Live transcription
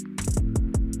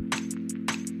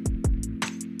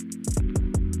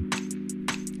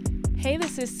Hey,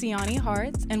 this is Siani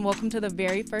Hearts, and welcome to the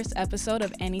very first episode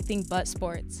of Anything But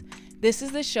Sports. This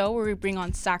is the show where we bring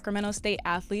on Sacramento State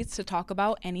athletes to talk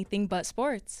about anything but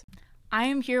sports. I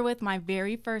am here with my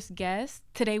very first guest.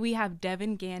 Today we have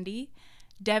Devin Gandy.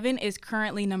 Devin is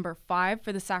currently number 5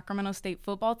 for the Sacramento State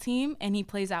football team, and he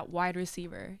plays at wide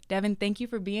receiver. Devin, thank you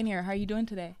for being here. How are you doing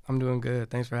today? I'm doing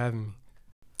good. Thanks for having me.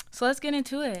 So let's get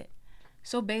into it.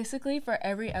 So basically, for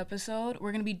every episode,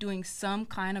 we're going to be doing some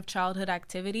kind of childhood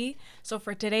activity. So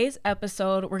for today's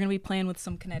episode, we're going to be playing with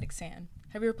some kinetic sand.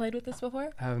 Have you ever played with this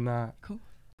before? I have not. Cool.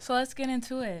 So let's get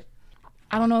into it.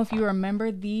 I don't know if you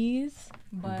remember these,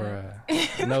 but...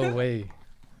 Bruh, no way.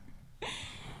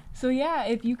 So yeah,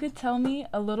 if you could tell me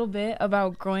a little bit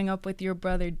about growing up with your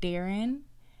brother, Darren.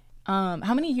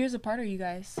 How many years apart are you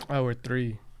guys? Oh, we're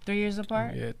 3. 3 years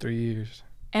apart? Yeah, 3 years.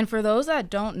 And for those that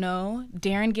don't know,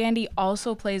 Darren Gandy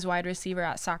also plays wide receiver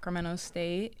at Sacramento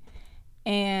State.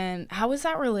 And how is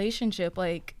that relationship?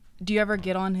 Like, do you ever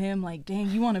get on him like, dang,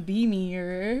 you want to be me?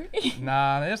 Or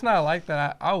Nah, it's not like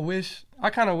that. I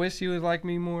kind of wish he was like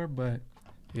me more, but,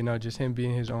 you know, just him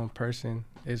being his own person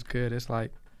is good. It's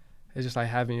just like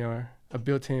having a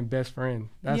built-in best friend.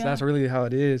 That's really how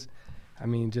it is. I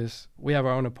mean, we have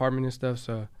our own apartment and stuff,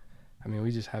 so I mean,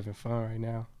 we just having fun right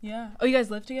now. Yeah. Oh, you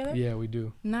guys live together? Yeah, we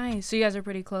do. Nice. So you guys are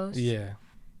pretty close? Yeah.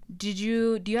 Do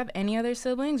you have any other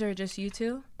siblings or just you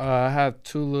two? I have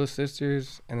 2 little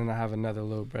sisters, and then I have another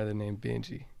little brother named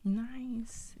Benji.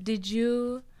 Nice.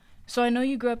 So I know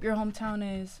you grew up, your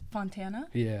hometown is Fontana?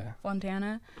 Yeah.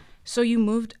 Fontana. So you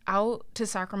moved out to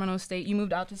Sacramento State. You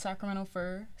moved out to Sacramento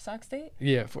for Sac State?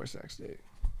 Yeah, for Sac State.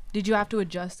 Did you have to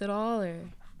adjust at all,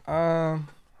 or?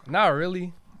 Not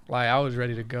really. Like, I was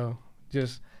ready to go.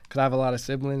 Just because I have a lot of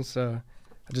siblings, so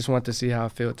I just wanted to see how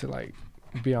it felt to, like,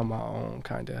 be on my own,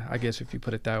 kind of, I guess, if you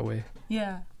put it that way.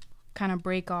 Yeah. Kind of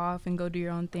break off and go do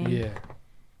your own thing. Yeah.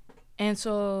 And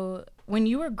so when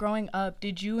you were growing up,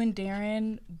 did you and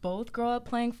Darren both grow up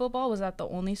playing football? Was that the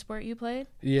only sport you played?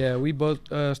 Yeah, we both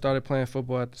started playing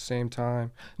football at the same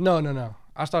time. No.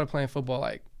 I started playing football,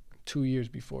 like, 2 years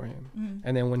before him. Mm-hmm.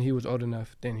 And then when he was old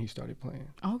enough, then he started playing.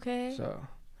 Okay. So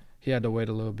he had to wait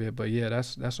a little bit. But, yeah,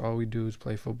 that's all we do is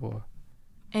play football.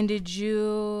 And did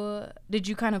you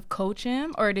kind of coach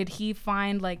him, or did he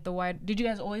find, like, did you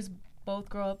guys always both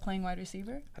grow up playing wide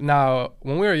receiver? Now,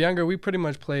 when we were younger, we pretty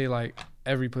much played, like,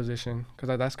 every position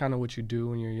because that's kind of what you do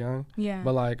when you're young. Yeah.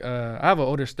 But, like, I have an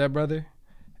older stepbrother,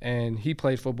 and he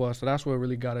played football, so that's what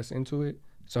really got us into it.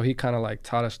 So he kind of, like,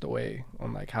 taught us the way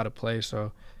on, like, how to play.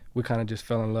 So we kind of just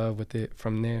fell in love with it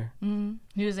from there. Mm-hmm.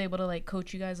 He was able to, like,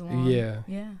 coach you guys along. Yeah.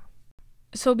 Yeah.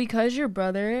 So because your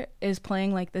brother is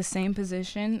playing, like, the same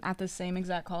position at the same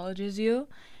exact college as you,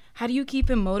 how do you keep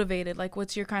him motivated? Like,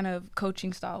 what's your kind of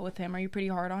coaching style with him? Are you pretty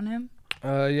hard on him?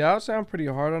 Yeah, I would say I'm pretty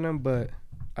hard on him, but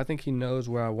I think he knows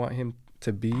where I want him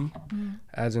to be,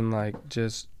 as in, like,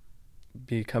 just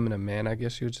becoming a man, I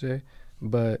guess you would say.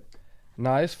 But,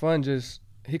 nah, it's fun.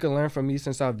 He can learn from me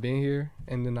since I've been here,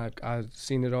 and then I've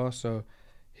seen it all, so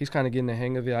he's kind of getting the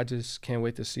hang of it. I just can't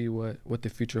wait to see what the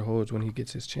future holds when he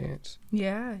gets his chance.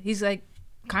 Yeah, he's, like,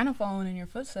 kind of following in your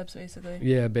footsteps, basically.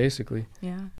 Yeah, basically.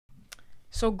 Yeah.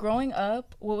 So growing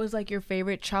up, what was, like, your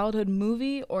favorite childhood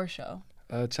movie or show?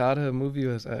 Childhood movie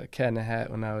was Cat in the Hat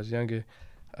when I was younger.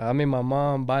 I made my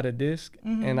mom buy the disc,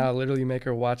 and I literally make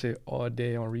her watch it all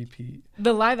day on repeat.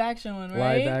 The live action one,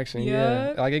 right? Live action,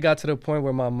 yeah. Like, it got to the point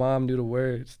where my mom knew the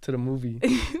words to the movie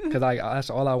because that's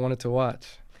all I wanted to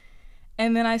watch.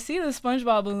 And then I see the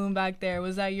SpongeBob balloon back there.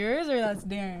 Was that yours or that's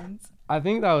Darren's? I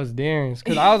think that was Darren's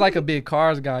because I was like a big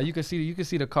Cars guy. You could see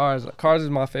the Cars. Cars is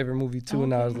my favorite movie too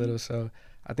when I was little. So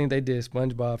I think they did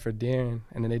SpongeBob for Darren,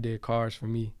 and then they did Cars for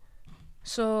me.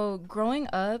 So growing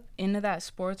up into that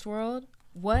sports world,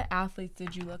 what athletes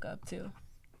did you look up to?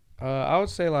 I would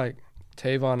say, like,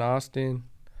 Tavon Austin,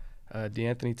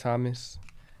 DeAnthony Thomas,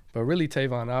 but really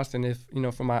Tavon Austin. If, you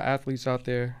know, for my athletes out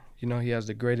there, you know, he has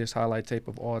the greatest highlight tape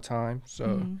of all time,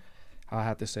 so I'll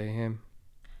have to say him.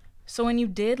 So when you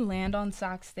did land on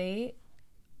Sac State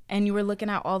and you were looking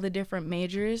at all the different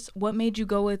majors, what made you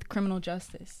go with criminal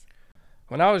justice?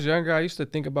 When I was younger, I used to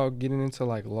think about getting into,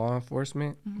 like, law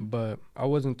enforcement, but I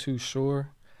wasn't too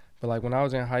sure. But, like, when I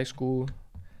was in high school,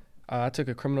 I took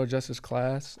a criminal justice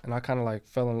class, and I kind of, like,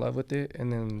 fell in love with it.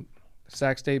 And then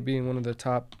Sac State being one of the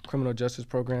top criminal justice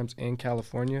programs in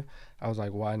California, I was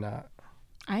like, why not?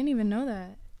 I didn't even know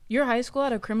that. Your high school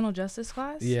had a criminal justice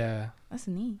class? Yeah. That's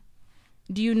neat.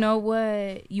 Do you know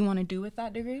what you want to do with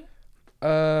that degree?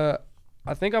 I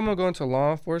think I'm going to go into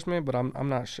law enforcement, but I'm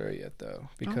not sure yet, though,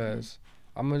 because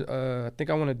I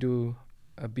think I want to do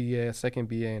a second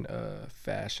BA in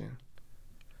fashion.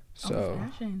 So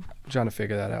fashion. I'm trying to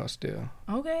figure that out still.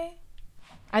 Okay.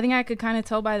 I think I could kind of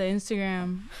tell by the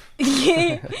Instagram.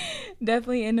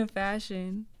 Definitely into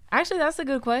fashion. Actually, that's a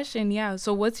good question. Yeah.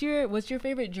 So what's your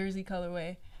favorite jersey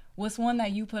colorway? What's one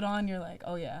that you put on? You're like,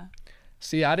 oh yeah.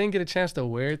 See, I didn't get a chance to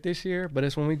wear it this year, but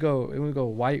it's when we go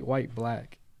white,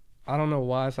 black. I don't know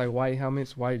why. It's like white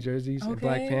helmets, white jerseys, and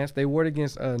black pants. They wore it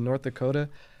against North Dakota.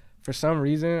 For some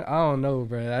reason, I don't know,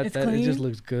 bro. That it just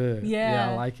looks good. Yeah,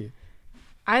 I like it.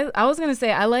 I was gonna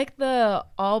say I like the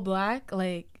all black,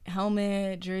 like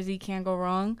helmet, jersey, can't go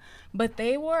wrong. But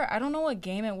they wore, I don't know what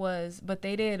game it was, but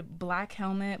they did black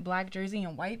helmet, black jersey,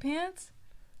 and white pants.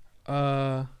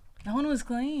 That one was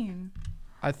clean.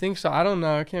 I think so. I don't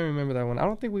know. I can't remember that one. I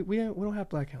don't think we don't have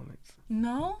black helmets.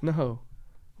 No.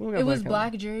 It was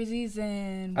black jerseys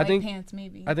and white pants,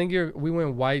 maybe. I think we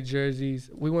went white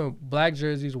jerseys. We went black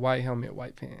jerseys, white helmet,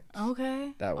 white pants.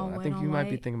 Okay. That one. I think you might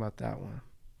be thinking about that one.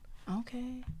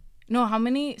 Okay. No, how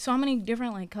many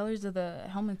different like colors of the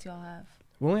helmets y'all have?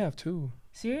 We only have 2.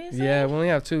 Seriously? Yeah, we only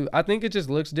have 2. I think it just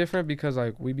looks different because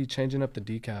like we be changing up the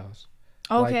decals.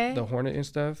 Okay. Like the Hornet and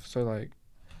stuff. So like,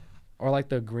 or like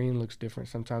the green looks different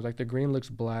sometimes. Like the green looks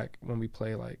black when we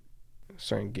play like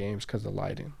certain games because of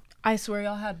lighting. I swear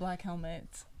y'all had black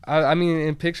helmets. I mean,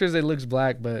 in pictures it looks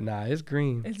black, but nah, it's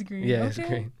green. It's green. Yeah, okay. It's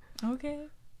green. Okay.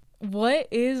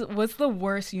 What's the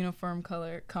worst uniform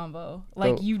color combo?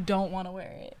 Like you don't want to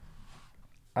wear it.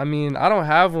 I mean, I don't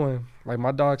have one. Like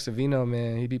my dog Savino,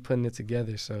 man, he be putting it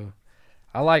together. So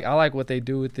I like what they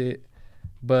do with it.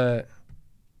 But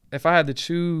if I had to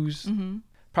choose,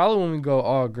 probably when we go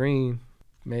all green,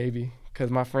 maybe. Cause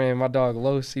my dog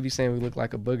Los, he be saying we look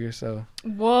like a booger. So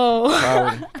whoa.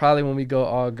 probably when we go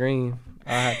all green,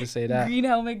 I have to say that. Green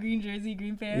helmet, green jersey,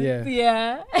 green pants.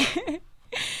 Yeah.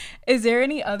 Is there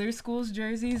any other schools'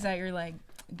 jerseys that you're like,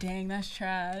 dang, that's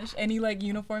trash? Any like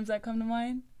uniforms that come to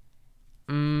mind?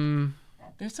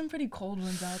 There's some pretty cold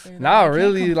ones out there. Not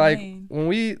really. Like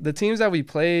when the teams that we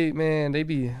played, man,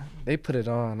 they put it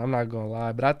on. I'm not gonna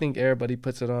lie, but I think everybody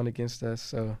puts it on against us.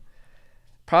 So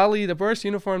probably the worst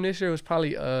uniform this year was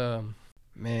probably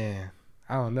man,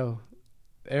 I don't know.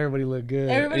 Everybody looked good.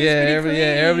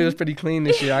 Everybody was pretty clean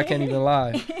this year. I can't even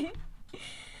lie.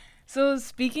 So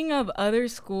speaking of other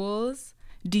schools,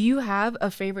 do you have a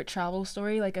favorite travel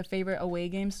story, like a favorite away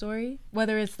game story?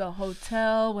 Whether it's the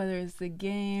hotel, whether it's the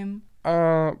game?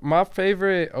 My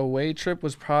favorite away trip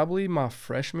was probably my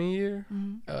freshman year,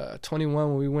 21,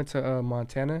 when we went to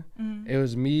Montana. It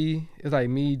was me,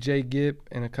 Jay Gibb,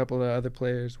 and a couple of other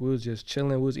players. We was just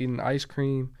chilling. We was eating ice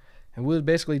cream, and we was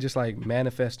basically just like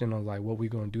manifesting on like what we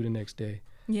gonna do the next day.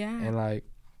 Yeah. And like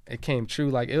it came true.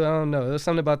 Like I don't know, there was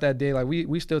something about that day. Like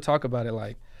we still talk about it.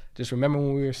 Like just remember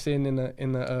when we were sitting in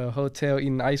the hotel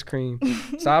eating ice cream.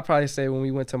 So I'd probably say when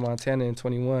we went to Montana in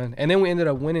 21, and then we ended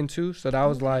up winning too. So that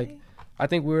was like. I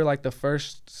think we were like the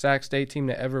first Sac State team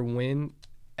to ever win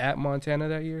at Montana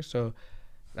that year. So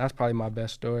that's probably my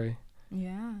best story.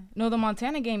 Yeah. No, the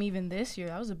Montana game even this year,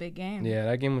 that was a big game. Yeah,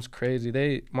 that game was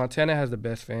crazy. Montana has the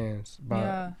best fans.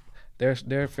 Yeah.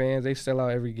 Their fans, they sell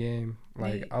out every game.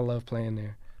 Like I love playing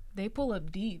there. They pull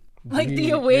up deep. Like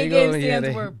the away game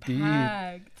stands were deep.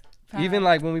 packed. Even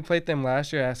like when we played them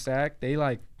last year at Sac, they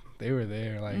were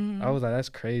there. Like I was like, that's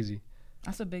crazy.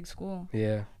 That's a big school.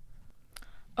 Yeah.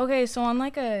 Okay, so on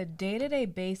like a day-to-day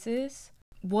basis,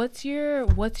 what's your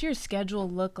schedule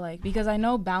look like? Because I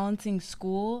know balancing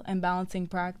school and balancing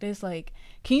practice, like,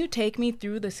 can you take me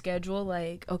through the schedule?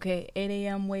 Like, okay, 8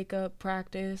 a.m. wake up,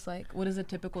 practice. Like, what does a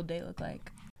typical day look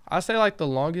like? I say like the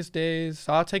longest days,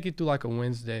 so I'll take you through like a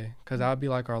Wednesday because that'll be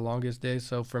like our longest day.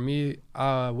 So for me,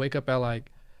 I wake up at like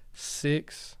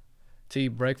 6 to eat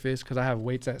breakfast because I have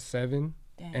weights at 7.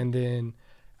 Dang. And then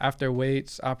after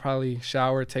weights, I'll probably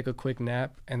shower, take a quick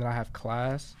nap, and then I have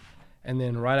class. And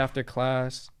then right after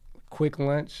class, quick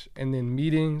lunch, and then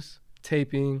meetings,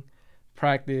 taping,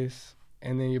 practice,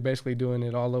 and then you're basically doing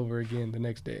it all over again the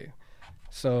next day.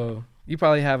 So you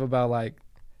probably have about like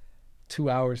 2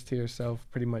 hours to yourself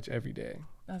pretty much every day.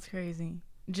 That's crazy.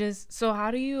 Just so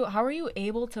how are you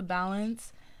able to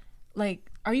balance, like,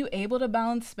 are you able to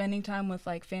balance spending time with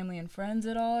like family and friends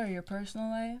at all, or your personal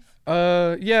life?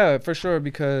 Yeah, for sure,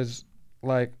 because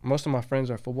like most of my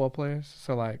friends are football players,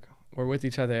 so like we're with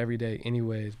each other every day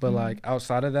anyways. But like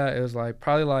outside of that, it was like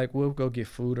probably like we'll go get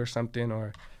food or something,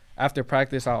 or after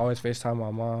practice I always FaceTime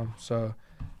my mom. So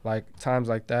like times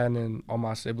like that, and then all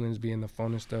my siblings be in the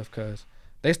phone and stuff because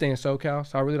they stay in SoCal,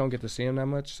 so I really don't get to see them that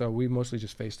much. So we mostly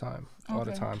just FaceTime all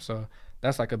the time. So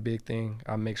that's like a big thing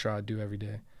I make sure I do every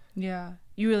day. Yeah,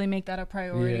 you really make that a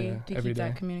priority to keep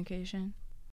that communication.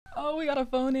 Oh, we got a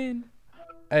phone in.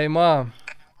 Hey, Mom.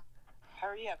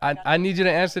 Hurry I need you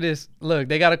to answer this. Look,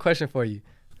 they got a question for you.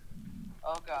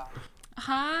 Oh, God.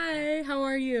 Hi, how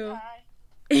are you? Hi.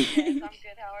 Yes, I'm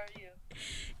good. How are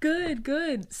you?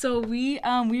 Good. So we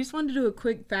just wanted to do a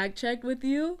quick fact check with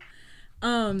you.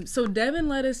 So Devin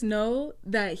let us know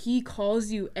that he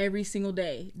calls you every single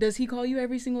day. Does he call you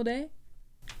every single day?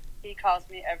 He calls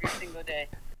me every single day.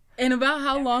 And about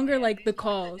how long are like the At least once a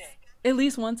calls? day. At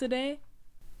least once a day?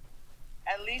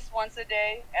 At least once a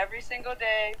day, every single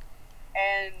day,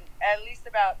 and at least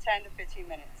about 10 to 15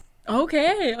 minutes.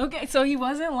 Okay. So he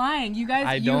wasn't lying. You guys,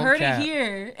 I you don't heard cap. it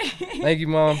here. Thank you,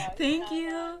 Mom. Thank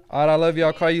you. All right, I love you.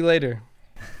 I'll call you later.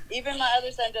 Even my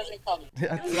other son doesn't call me.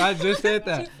 I just said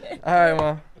that. All right,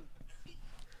 Mom.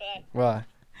 But Why?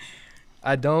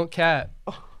 I don't cap.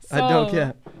 I So- don't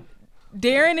cap.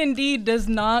 Darren indeed does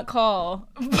not call,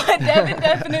 but Devin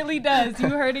definitely does. You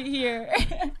heard it here.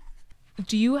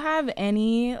 Do you have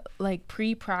any like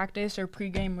pre-practice or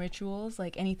pre-game rituals,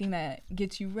 like anything that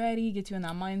gets you ready, gets you in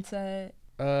that mindset?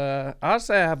 I'll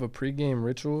say I have a pregame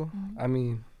ritual. Mm-hmm. I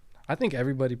mean, I think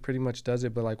everybody pretty much does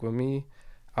it, but like with me,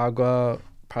 I'll go out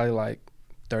probably like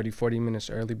 30, 40 minutes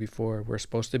early before we're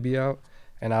supposed to be out,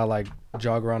 and I'll like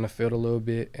jog around the field a little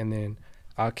bit, and then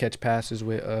I'll catch passes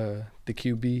with the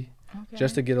QB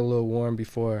just to get a little warm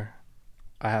before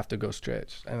I have to go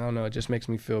stretch. And I don't know, it just makes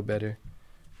me feel better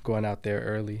going out there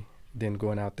early than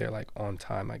going out there like on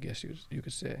time, I guess you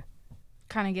could say.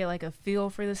 Kind of get like a feel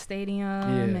for the stadium,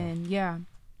 Yeah. and yeah,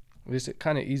 It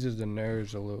kind of eases the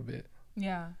nerves a little bit.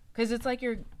 because it's like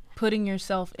you're putting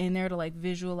yourself in there to like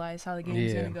visualize how the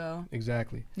game's Yeah. gonna go.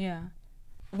 Exactly. Yeah.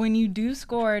 When you do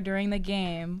score during the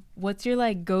game, what's your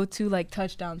like go-to like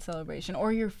touchdown celebration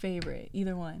or your favorite?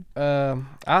 Either one. I'd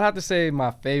have to say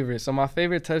my favorite. So my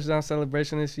favorite touchdown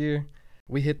celebration this year,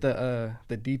 we hit the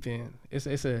deep end. It's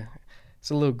a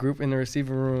little group in the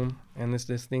receiving room, and it's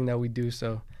this thing that we do.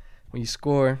 So when you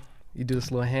score, you do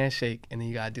this little handshake, and then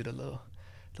you gotta do the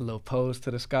little pose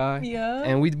to the sky. Yeah.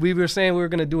 And we were saying we were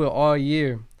gonna do it all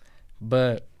year,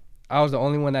 but I was the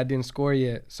only one that didn't score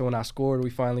yet. So when I scored, we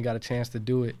finally got a chance to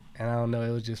do it. And I don't know, it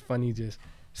was just funny just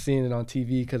seeing it on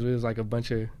TV because it was like a bunch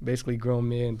of basically grown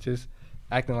men just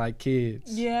acting like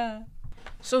kids. Yeah.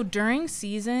 So during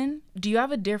season, do you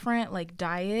have a different like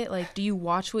diet? Like, do you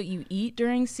watch what you eat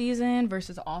during season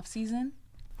versus off season?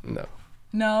 No.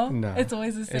 No. It's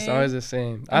always the same. It's always the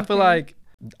same. I feel Okay. like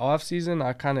off season,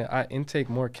 I intake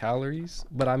more calories,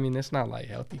 but I mean, it's not like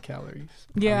healthy calories.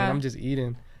 Yeah. I mean, I'm just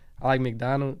eating. I like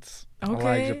McDonald's. Okay.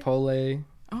 I like Chipotle.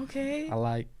 Okay. I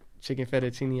like chicken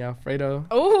fettuccine Alfredo.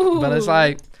 Oh. But it's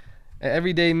like an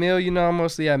everyday meal, you know, I'm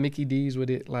mostly at Mickey D's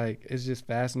with it. Like, it's just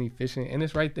fast and efficient, and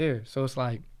it's right there. So it's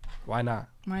like, why not?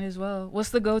 Might as well. What's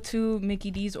the go-to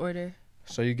Mickey D's order?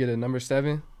 So you get a number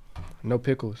 7, no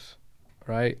pickles,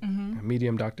 right? Mm-hmm.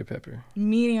 Medium Dr. Pepper.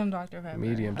 Medium Dr. Pepper.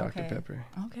 Medium Dr. Okay. Pepper.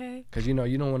 Okay. Because, you know,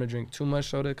 you don't want to drink too much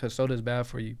soda because soda's bad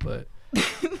for you. But,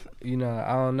 you know,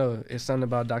 I don't know. It's something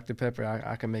about Dr. Pepper.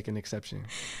 I can make an exception.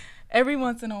 Every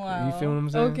once in a while. You feel what I'm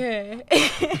saying?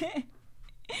 Okay.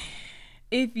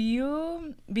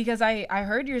 Because I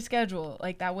heard your schedule,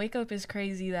 like that wake up is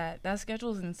crazy, that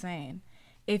schedule is insane.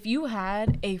 If you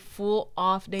had a full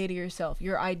off day to yourself,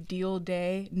 your ideal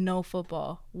day, no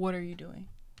football, what are you doing?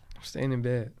 Staying in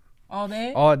bed. All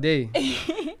day? All day.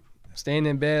 Staying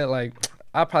in bed, like,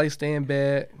 I'll probably stay in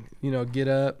bed, you know, get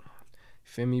up,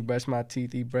 feel me, brush my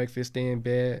teeth, eat breakfast, stay in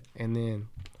bed, and then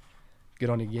get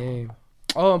on the game.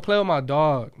 Oh, and play with my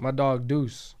dog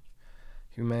Deuce.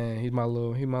 He's my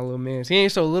little man. He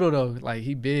ain't so little though, like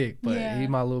he big, but Yeah. he's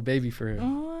my little baby for real.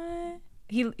 What?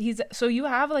 He's so you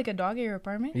have like a dog at your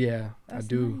apartment? Yeah, That's I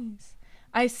do. Nice.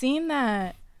 I seen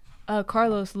that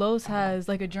Carlos Los has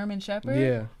like a German Shepherd.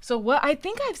 Yeah. So what? I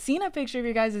think I've seen a picture of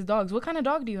your guys' dogs. What kind of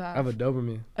dog do you have? I have a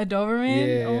Doberman. A Doberman?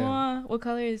 Yeah, Oh, yeah. what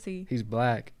color is he? He's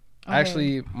black. Okay.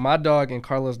 Actually, my dog and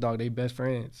Carlos' dog, they best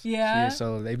friends. Yeah?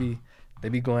 So they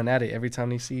be going at it every time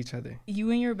they see each other.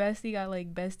 You and your bestie got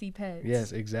like bestie pets.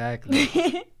 Yes, exactly.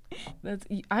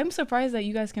 I'm surprised that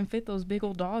you guys can fit those big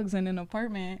old dogs in an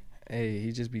apartment. Hey,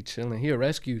 he just be chilling. He a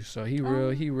rescue, so he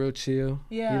real chill.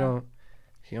 Yeah.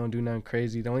 He don't do nothing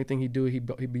crazy. The only thing he do, he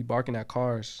be barking at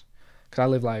cars. Cause I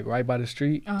live like right by the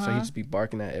street, so Uh-huh. he just be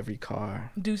barking at every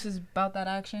car. Deuce is about that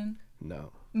action.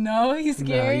 No, He's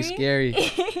scary. no, he's scary.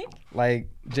 Like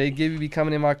Jay Gibby be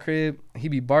coming in my crib, he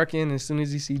be barking. As soon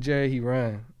as he see Jerry, he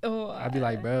run. Oh, I be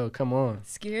like, bro, come on.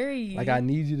 scary. Like I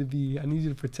need you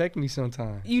to protect me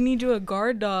sometime. You need you a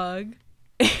guard dog.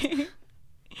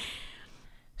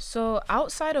 So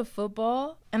outside of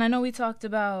football, and I know we talked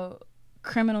about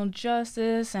criminal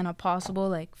justice and a possible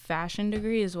like fashion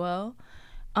degree as well.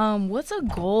 What's a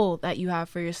goal that you have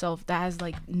for yourself that has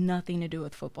like nothing to do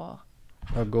with football?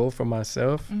 a goal for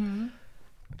myself. Mm-hmm.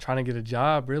 Trying to get a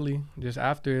job, really. Just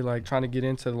after, like, trying to get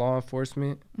into law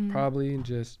enforcement, probably, and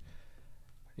just,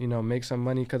 you know, make some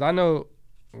money. Because I know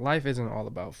life isn't all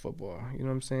about football. You know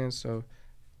what I'm saying? So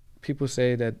people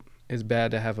say that it's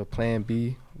bad to have a plan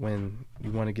B when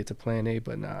you want to get to plan A,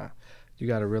 but nah, you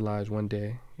got to realize one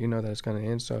day, you know, that it's going to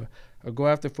end. So a goal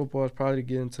after football is probably to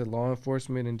get into law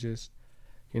enforcement and just,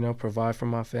 you know, provide for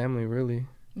my family, really.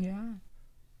 Yeah.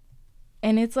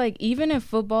 And it's like, even if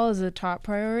football is a top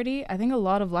priority, I think a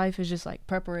lot of life is just like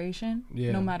preparation,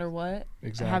 no matter what.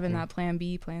 Exactly. Having that plan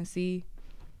B, plan C.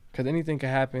 Because anything can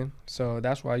happen. So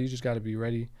that's why you just got to be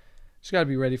ready. Just got to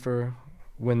be ready for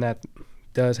when that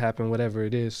does happen, whatever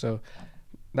it is. So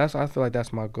I feel like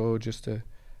that's my goal, just to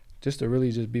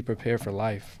really just be prepared for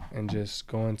life and just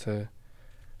go into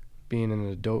being an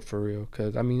adult for real.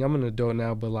 Because, I mean, I'm an adult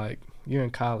now, but, like, you're in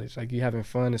college. Like, you're having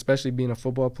fun, especially being a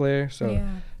football player. So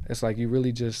it's like you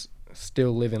really just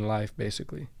still living life,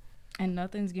 basically. And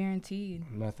nothing's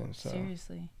guaranteed. Nothing. So.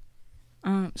 Seriously.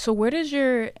 So where does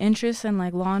your interest in,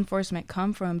 like, law enforcement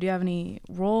come from? Do you have any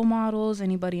role models,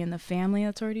 anybody in the family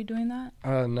that's already doing that?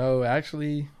 No,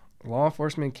 actually, law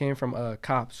enforcement came from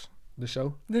Cops, the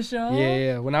show. The show?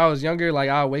 Yeah. When I was younger, like,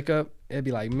 I'd wake up, it'd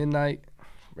be like midnight,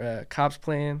 Cops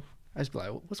playing. I used to be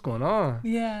like, what's going on?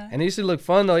 Yeah. And it used to look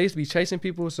fun, though. I used to be chasing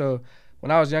people. So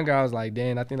when I was younger, I was like,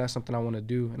 dang, I think that's something I want to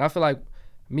do. And I feel like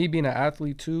me being an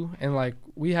athlete, too, and, like,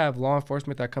 we have law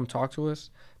enforcement that come talk to us.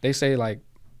 They say, like,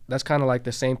 that's kind of like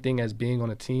the same thing as being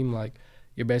on a team. Like,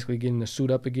 you're basically getting to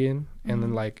suit up again and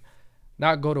then, like,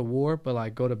 not go to war, but,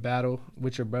 like, go to battle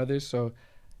with your brothers. So,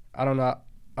 I don't know.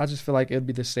 I just feel like it'd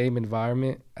be the same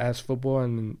environment as football.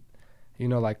 And, you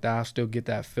know, like, that I still get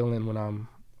that feeling when I'm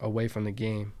away from the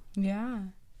game. Yeah.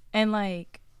 And,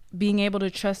 like, being able to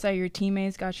trust that your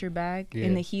teammates got your back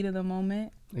in the heat of the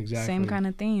moment. Exactly. Same kind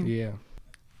of thing. Yeah.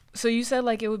 So you said,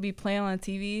 like, it would be playing on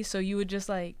TV, so you would just,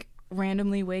 like,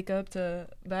 randomly wake up to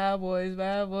bad boys,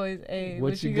 hey,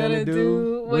 what you gonna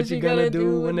do? What you gonna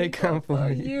do when they come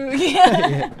for you?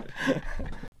 Yeah.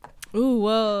 Ooh,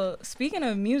 well, speaking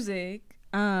of music,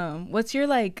 what's your,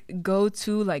 like,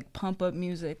 go-to, like, pump-up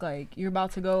music? Like, you're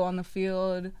about to go on the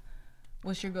field.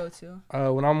 What's your go-to?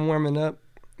 When I'm warming up,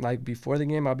 like, before the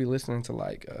game, I'll be listening to,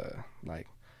 like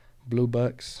Blue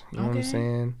Bucks. You know what I'm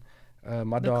saying?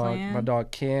 My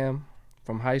dog Cam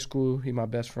from high school, he my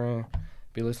best friend.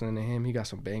 Be listening to him. He got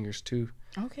some bangers, too.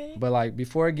 Okay. But, like,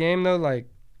 before a game, though, like,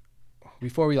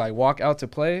 before we, like, walk out to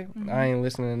play, I ain't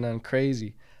listening to nothing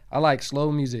crazy. I like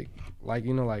slow music, like,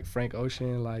 you know, like Frank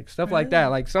Ocean, like, stuff like that.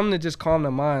 Like, something to just calm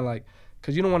the mind, like,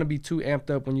 because you don't want to be too amped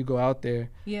up when you go out there.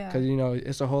 Yeah. Because, you know,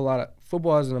 it's a whole lot of –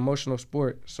 football is an emotional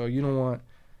sport, so you don't want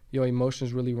your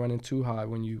emotions really running too high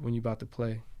when you about to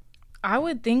play. I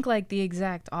would think, like, the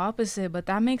exact opposite, but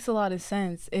that makes a lot of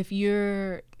sense if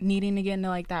you're needing to get into,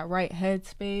 like, that right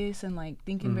headspace and, like,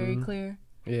 thinking very clear.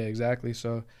 Yeah, exactly.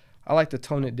 So I like to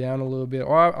tone it down a little bit.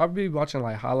 Or I'll be watching,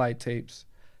 like, highlight tapes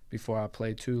before I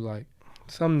play, too. Like,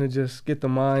 something to just get the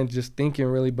mind just thinking,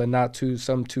 really, but not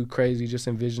something too crazy, just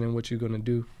envisioning what you're going to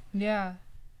do. Yeah.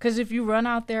 Because if you run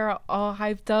out there all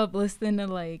hyped up listening to,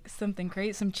 like, something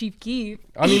crazy, some Chief Keef.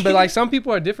 I mean, but, like, some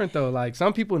people are different, though. Like,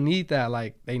 some people need that.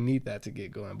 Like, they need that to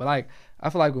get going. But, like, I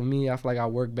feel like with me, I feel like I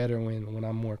work better when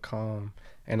I'm more calm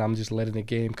and I'm just letting the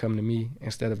game come to me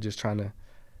instead of just trying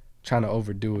to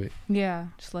overdo it. Yeah,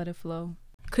 just let it flow.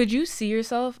 Could you see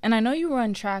yourself, and I know you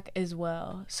run track as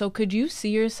well, so could you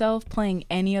see yourself playing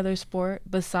any other sport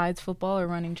besides football or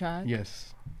running track?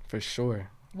 Yes, for sure.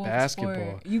 What Basketball.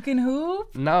 Sport? You can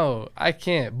hoop? No, I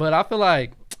can't. But I feel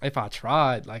like if I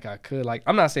tried, like, I could. Like,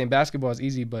 I'm not saying basketball is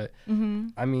easy, but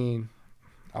I mean,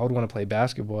 I would want to play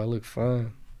basketball. It look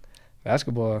fun.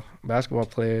 Basketball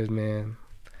players, man,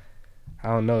 I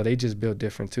don't know. They just built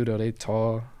different too, though. They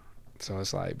tall. So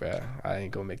it's like, bruh, I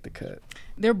ain't gonna make the cut.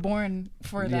 They're born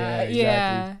for that. Yeah, exactly.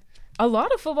 Yeah. A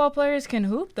lot of football players can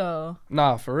hoop, though.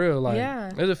 Nah, for real. Like,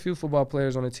 yeah. There's a few football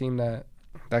players on the team that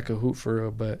could hoop for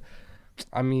real, but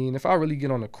I mean, if I really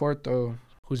get on the court, though,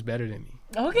 who's better than me?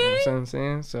 Okay. You know what I'm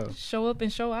saying? So show up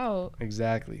and show out.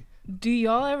 Exactly. Do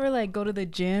y'all ever, like, go to the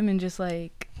gym and just,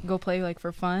 like, go play, like,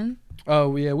 for fun?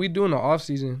 Oh, yeah. We do in the off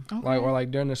season. Okay. Like, or, like,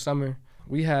 during the summer.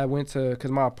 We went to,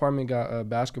 because my apartment got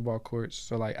basketball courts.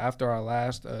 So, like, after our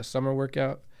last summer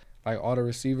workout, like, all the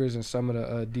receivers and some of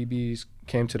the DBs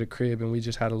came to the crib, and we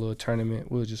just had a little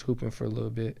tournament. We were just hooping for a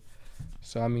little bit.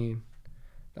 So, I mean,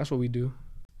 that's what we do.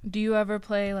 Do you ever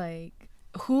play, like,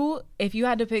 if you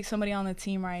had to pick somebody on the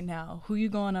team right now, who you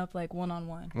going up, like,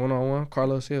 one-on-one? One-on-one?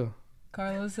 Carlos Hill.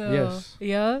 Carlos Hill. Yes.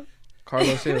 Yeah?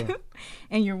 Carlos Hill.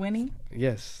 And you're winning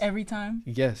Yes. every time?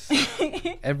 Yes.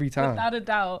 Every time. Without a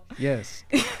doubt. Yes.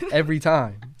 Every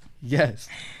time. Yes.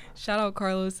 Shout out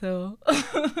Carlos Hill.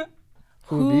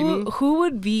 Who would beat me? Who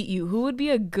would beat you? Who would be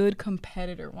a good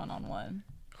competitor one-on-one?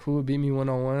 Who would beat me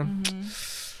one-on-one?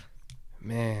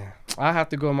 Man, I have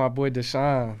to go with my boy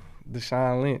Deshaun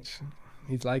Lynch.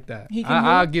 He's like that.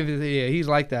 I'll give it. Yeah, he's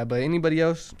like that. But anybody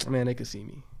else, man, they could see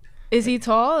me. Is he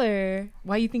tall, or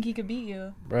why you think he could beat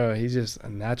you? Bro, he's just a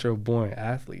natural born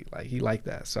athlete. Like, he like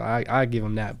that. So I give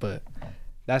him that. But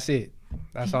that's it.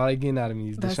 That's all they getting out of me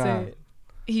is Deshaun. That's it.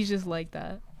 He's just like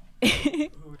that.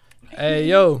 Hey,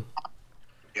 yo.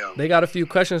 They got a few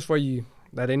questions for you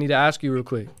that they need to ask you real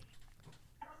quick.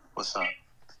 What's up?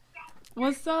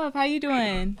 What's up? How you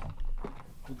doing?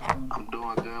 I'm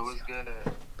doing good. What's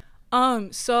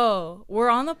good? So we're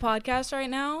on the podcast right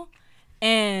now,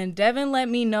 and Devin let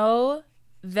me know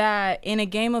that in a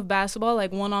game of basketball,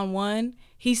 like one-on-one,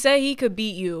 he said he could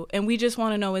beat you, and we just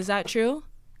want to know, is that true?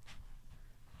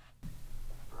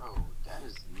 Bro, that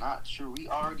is not true. We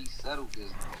already settled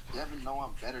this. Devin know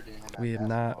I'm better than him.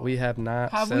 We have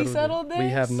not Have settled we settled it. this? We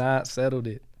have not settled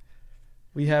it.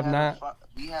 We had a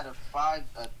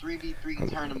 3v3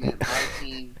 tournament. My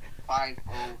team 5-0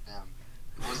 them.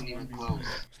 It wasn't even close.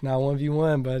 It's not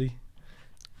 1v1, buddy.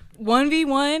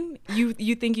 1v1,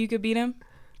 you think you could beat him?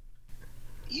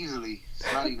 Easily.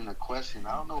 It's not even a question.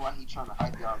 I don't know why he trying to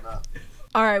hype y'all up.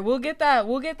 All right, we'll get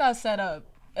that set up.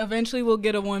 Eventually we'll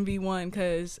get a 1v1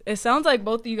 because it sounds like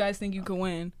both of you guys think you could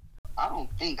win. I don't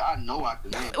think I know I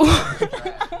can win.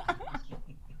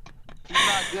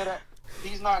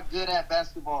 He's not good at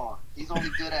basketball. He's only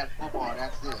good at football.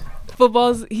 That's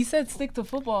it. He said stick to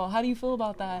football. How do you feel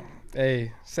about that?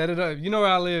 Hey, set it up. You know where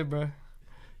I live, bro.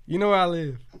 You know where I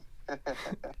live.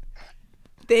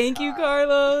 Thank you,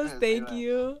 Carlos. Thank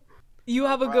you. You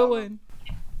have a good one.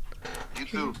 You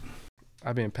too.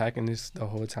 I've been packing this the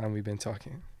whole time we've been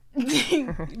talking.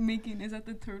 Is that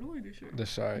the turtle or the shark? The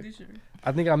shark. The shark.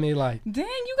 I think I made like... Dang,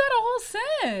 you got a whole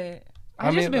set.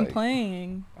 I've just been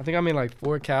playing. I think I made like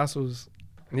 4 castles.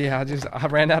 Yeah, I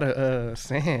ran out of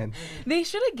sand. They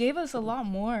should have gave us a lot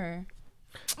more.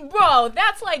 Bro,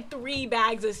 that's like 3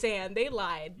 bags of sand. They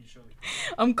lied.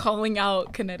 I'm calling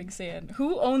out Kinetic Sand.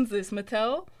 Who owns this?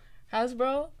 Mattel?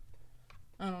 Hasbro?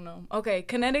 I don't know. Okay,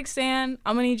 Kinetic Sand,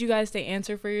 I'm going to need you guys to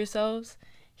answer for yourselves.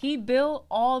 He built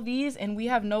all these and we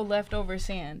have no leftover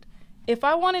sand. If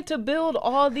I wanted to build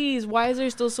all these, why is there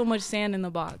still so much sand in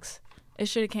the box? It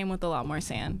should have came with a lot more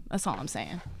sand. That's all I'm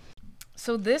saying.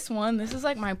 So this is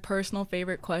like my personal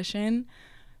favorite question.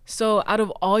 So out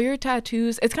of all your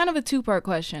tattoos, it's kind of a 2-part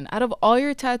question. Out of all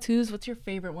your tattoos, what's your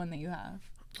favorite one that you have?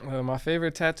 My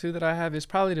favorite tattoo that I have is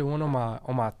probably the one on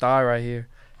my thigh right here.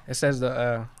 It says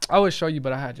I would show you,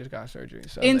 but I had just got surgery.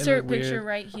 So insert picture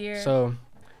right here. So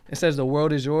it says the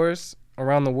world is yours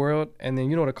around the world, and then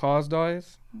you know what a cause doll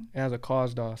is? It has a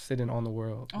cause doll sitting on the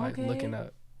world, like looking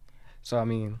up. So I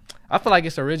mean, I feel like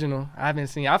it's original.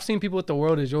 I've seen people with the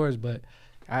world is yours, but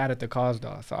I added the cause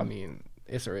doll. So I mean,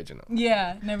 it's original.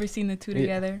 Yeah, never seen the two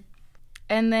together.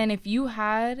 And then if you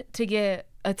had to get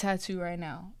a tattoo right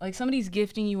now, like somebody's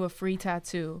gifting you a free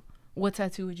tattoo, what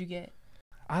tattoo would you get?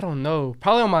 I don't know.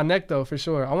 Probably on my neck though, for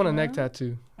sure. I want a neck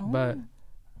tattoo, but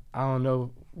I don't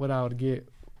know what I would get.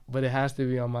 But it has to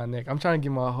be on my neck. I'm trying to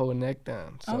get my whole neck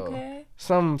done. So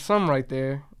some right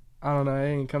there. I don't know. It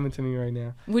ain't coming to me right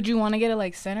now. Would you want to get it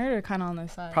like centered or kind of on the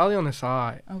side? Probably on the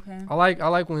side. Okay. I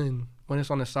like when it's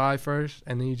on the side first,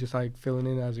 and then you just like filling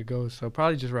in as it goes. So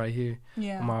probably just right here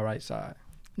on my right side.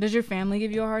 Does your family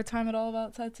give you a hard time at all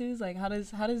about tattoos? Like how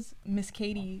does Miss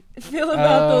Katie feel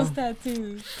about those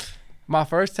tattoos? My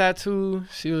first tattoo,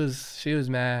 she was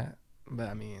mad, but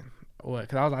I mean, what?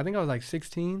 Cause I think I was like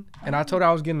 16, and I told her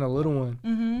I was getting a little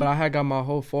one, but I had got my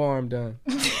whole forearm done,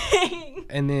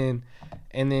 and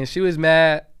then she was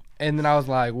mad, and then I was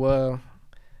like, well,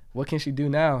 what can she do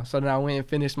now? So then I went and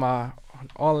finished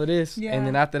all of this, and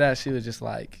then after that, she was just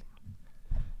like,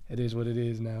 it is what it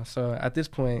is now. So at this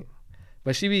point,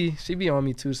 but she be on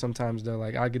me too sometimes though.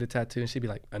 Like I'll get a tattoo and she'd be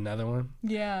like, another one.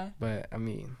 Yeah. But I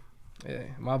mean, yeah,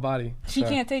 my body. She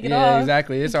can't take it off. Yeah,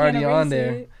 exactly. It's already on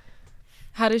there. It.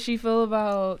 How does she feel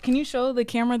about? Can you show the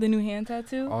camera the new hand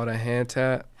tattoo? Oh, the hand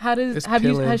tat.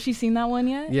 Has she seen that one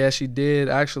yet? Yeah, she did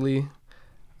actually.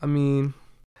 I mean,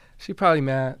 she probably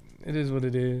mad. It is what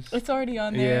it is. It's already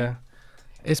on there. Yeah.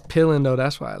 It's peeling though.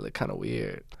 That's why it look kind of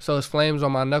weird. So it's flames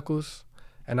on my knuckles,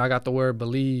 and I got the word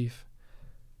believe.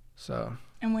 So.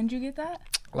 And when did you get that?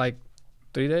 Like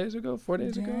 4 days ago.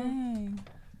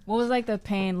 What was like the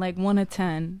pain? Like 1 to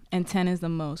 10, and 10 is the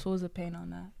most. What was the pain on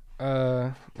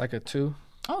that? Like a 2.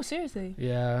 Oh, seriously?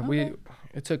 Yeah, Okay.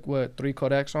 it took 3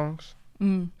 Kodak songs,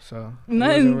 so it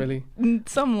Nothing wasn't really.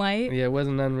 some light. Yeah, it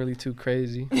wasn't nothing really too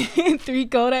crazy. 3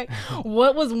 Kodak.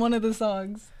 What was one of the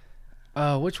songs?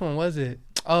 Which one was it?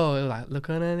 Oh, it was like, look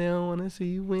on that, they don't want to see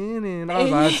you winning. I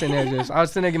was sitting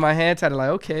there getting my hand tatted like,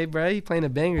 okay, bro, he playing the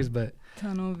bangers, but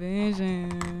Tunnel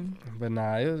Vision. But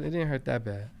nah, it didn't hurt that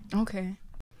bad. Okay.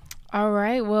 All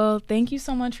right. Well, thank you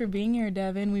so much for being here,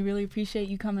 Devin. We really appreciate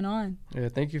you coming on. Yeah,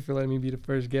 thank you for letting me be the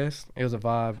first guest. It was a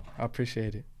vibe. I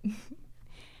appreciate it.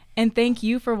 And thank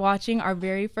you for watching our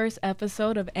very first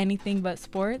episode of Anything But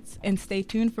Sports. And stay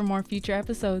tuned for more future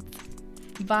episodes.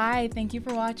 Bye. Thank you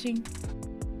for watching.